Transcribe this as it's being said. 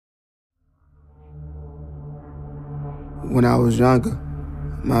When I was younger,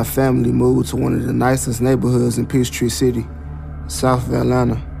 my family moved to one of the nicest neighborhoods in Peachtree City, south of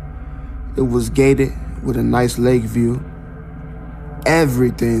Atlanta. It was gated with a nice lake view.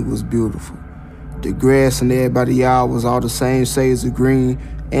 Everything was beautiful. The grass in everybody's yard was all the same shades of green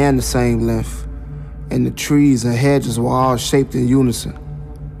and the same length. And the trees and hedges were all shaped in unison.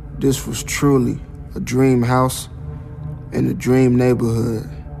 This was truly a dream house in a dream neighborhood.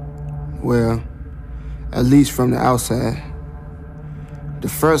 Well, at least from the outside. The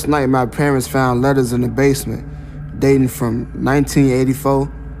first night my parents found letters in the basement dating from 1984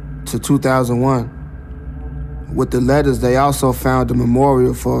 to 2001. With the letters, they also found a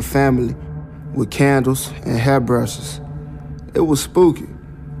memorial for a family with candles and hairbrushes. It was spooky.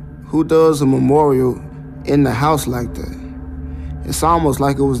 Who does a memorial in the house like that? It's almost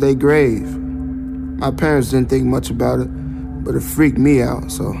like it was their grave. My parents didn't think much about it, but it freaked me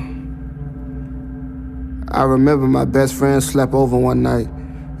out, so. I remember my best friend slept over one night,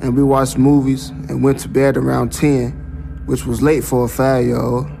 and we watched movies and went to bed around 10, which was late for a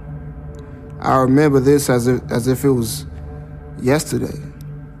 5-year-old. I remember this as if it was yesterday.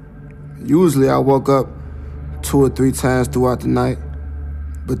 Usually I woke up 2 or 3 times throughout the night,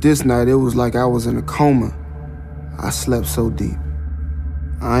 but this night it was like I was in a coma. I slept so deep.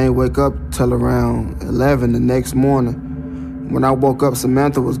 I ain't wake up till around 11 the next morning. When I woke up,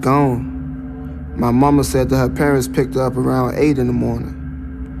 Samantha was gone. My mama said that her parents picked her up around 8 in the morning.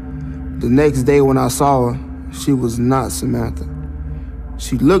 The next day when I saw her, she was not Samantha.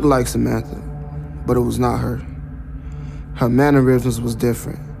 She looked like Samantha, but it was not her. Her mannerisms was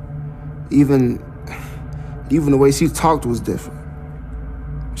different. Even the way she talked was different.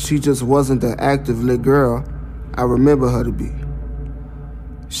 She just wasn't the active little girl I remember her to be.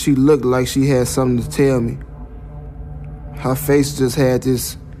 She looked like she had something to tell me. Her face just had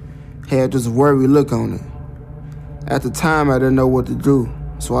this worried look on it. At the time, I didn't know what to do,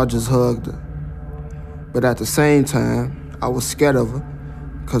 so I just hugged her. But at the same time, I was scared of her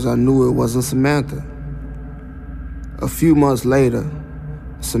because I knew it wasn't Samantha. A few months later,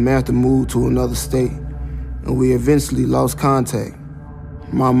 Samantha moved to another state, and we eventually lost contact.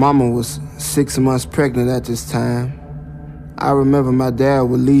 My mama was 6 months pregnant at this time. I remember my dad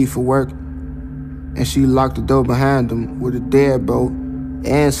would leave for work, and she locked the door behind him with a deadbolt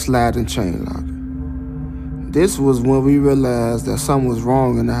and sliding chain lock. This was when we realized that something was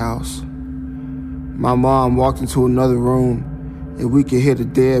wrong in the house. My mom walked into another room, and we could hear the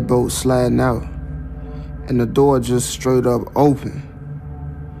deadbolt sliding out, and the door just straight up open.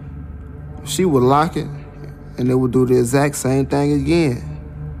 She would lock it, and it would do the exact same thing again.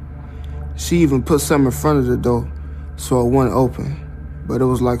 She even put something in front of the door so it wouldn't open, but it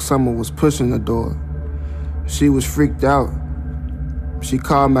was like someone was pushing the door. She was freaked out. She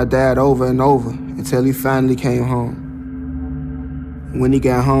called my dad over and over until he finally came home. When he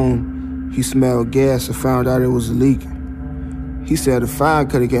got home, he smelled gas and found out it was a leak. He said a fire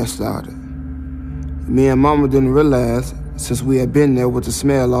could have got started. Me and Mama didn't realize since we had been there with the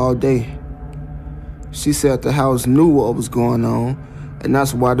smell all day. She said the house knew what was going on, and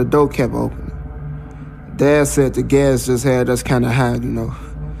that's why the door kept opening. Dad said the gas just had us kind of high,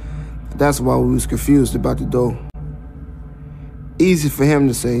 That's why we was confused about the door. Easy for him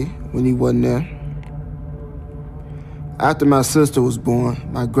to say when he wasn't there. After my sister was born,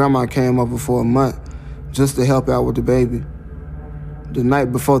 my grandma came over for a month just to help out with the baby. The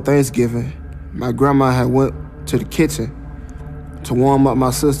night before Thanksgiving, my grandma had went to the kitchen to warm up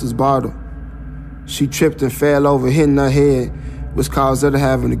my sister's bottle. She tripped and fell over, hitting her head, which caused her to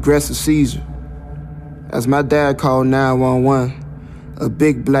have an aggressive seizure. As my dad called 911, a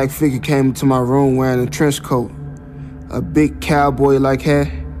big black figure came into my room wearing a trench coat, a big cowboy-like hat,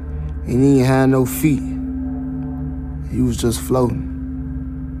 and he ain't had no feet. He was just floating.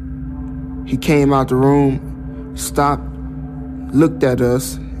 He came out the room, stopped, looked at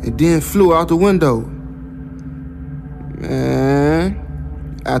us, and then flew out the window. Man,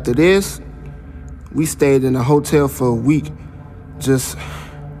 after this, we stayed in a hotel for a week, just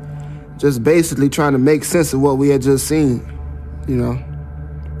basically trying to make sense of what we had just seen,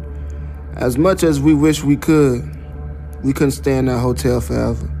 As much as we wish we couldn't stay in that hotel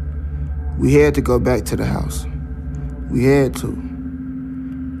forever. We had to go back to the house. We had to.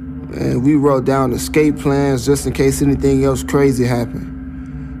 And we wrote down escape plans just in case anything else crazy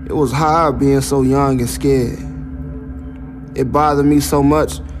happened. It was hard being so young and scared. It bothered me so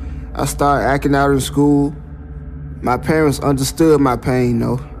much, I started acting out in school. My parents understood my pain,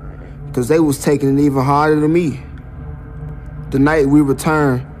 though, because they was taking it even harder than me. The night we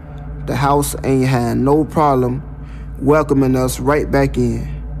returned, the house ain't had no problem welcoming us right back in.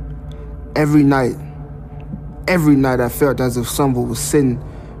 Every night, Every night I felt as if someone was sitting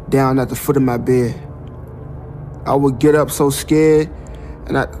down at the foot of my bed. I would get up so scared,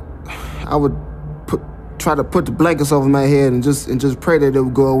 and I would try to put the blankets over my head and just pray that it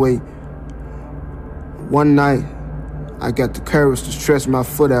would go away. One night, I got the courage to stretch my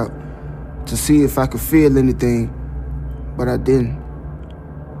foot out to see if I could feel anything, but I didn't.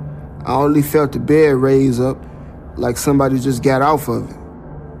 I only felt the bed raise up like somebody just got off of it.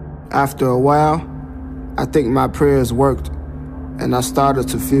 After a while, I think my prayers worked, and I started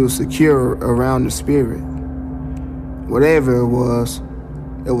to feel secure around the spirit. Whatever it was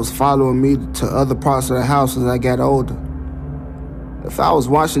following me to other parts of the house as I got older. If I was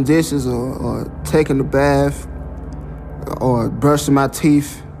washing dishes or taking a bath or brushing my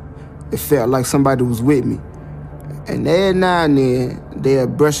teeth, it felt like somebody was with me. And every now and then,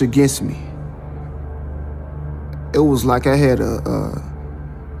 they'd brush against me. It was like I had a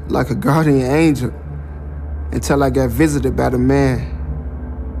guardian angel until I got visited by the man.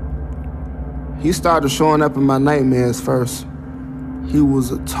 He started showing up in my nightmares first. He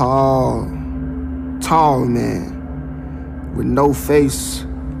was a tall man with no face,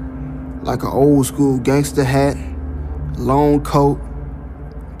 like an old school gangster hat, long coat,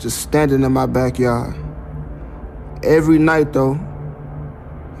 just standing in my backyard. Every night though,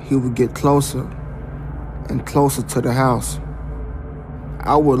 he would get closer and closer to the house.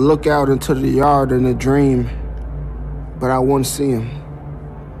 I would look out into the yard in a dream, but I wouldn't see him.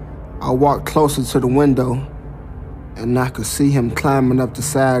 I walked closer to the window, and I could see him climbing up the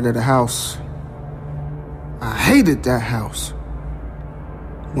side of the house. I hated that house.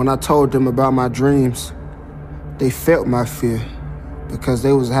 When I told them about my dreams, they felt my fear because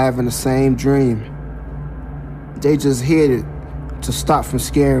they was having the same dream. They just hid it to stop from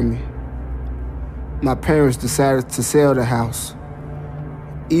scaring me. My parents decided to sell the house.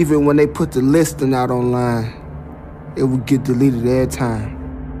 Even when they put the listing out online, it would get deleted every time.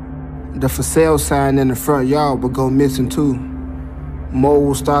 The for sale sign in the front yard would go missing too.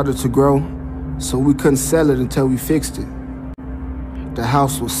 Mold started to grow, so we couldn't sell it until we fixed it. The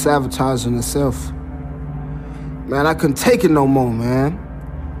house was sabotaging itself. Man, I couldn't take it no more, man.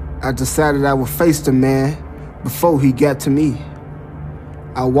 I decided I would face the man before he got to me.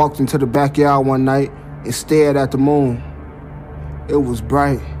 I walked into the backyard one night and stared at the moon. It was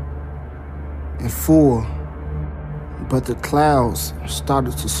bright and full, but the clouds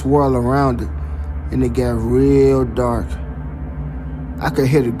started to swirl around it, and it got real dark. I could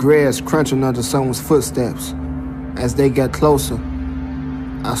hear the grass crunching under someone's footsteps. As they got closer,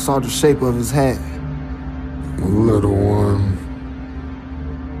 I saw the shape of his hat. Little one,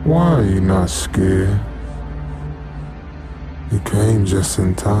 why are you not scared? You came just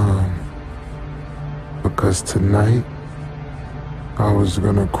in time, because tonight I was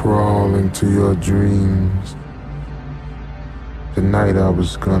gonna crawl into your dreams. Tonight I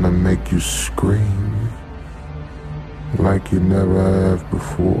was gonna make you scream like you never have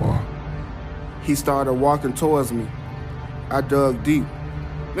before. He started walking towards me. I dug deep.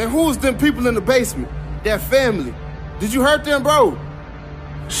 Man, who was them people in the basement? Their family. Did you hurt them, bro?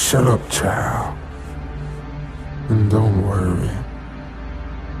 Shut up, child. And don't worry.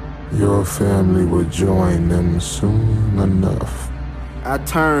 Your family will join them soon enough. I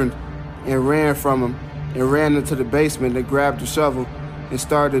turned and ran from him and ran into the basement and grabbed the shovel and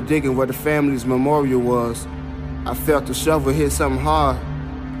started digging where the family's memorial was. I felt the shovel hit something hard.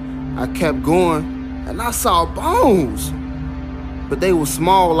 I kept going and I saw bones, but they were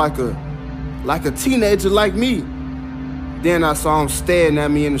small like a teenager like me. Then I saw him staring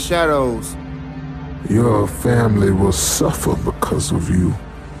at me in the shadows. Your family will suffer because of you.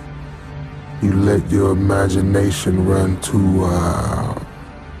 You let your imagination run too wild.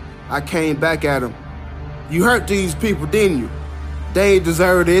 I came back at him. You hurt these people, didn't you? They ain't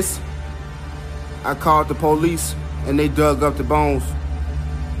deserve this. I called the police and they dug up the bones.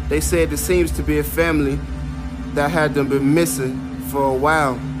 They said it seems to be a family that had them been missing for a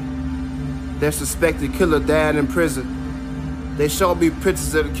while. Their suspected killer died in prison. They showed me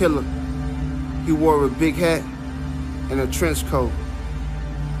pictures of the killer. He wore a big hat and a trench coat.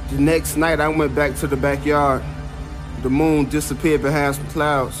 The next night I went back to the backyard. The moon disappeared behind some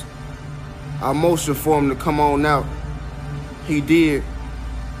clouds. I motioned for him to come on out. He did.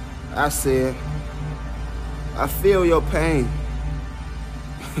 I said, I feel your pain.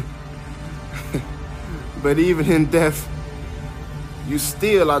 But even in death, you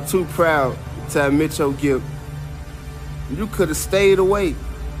still are too proud to admit your guilt. You could have stayed away,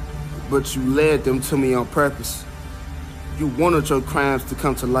 but you led them to me on purpose. You wanted your crimes to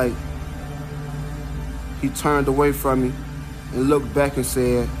come to light. He turned away from me and looked back and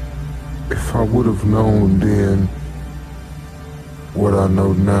said, If I would have known then what I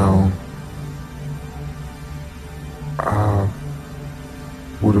know now, I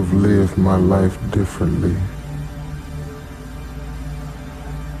would have lived my life differently.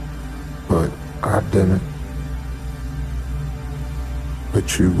 But I didn't.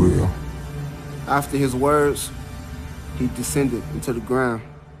 But you will. After his words, he descended into the ground.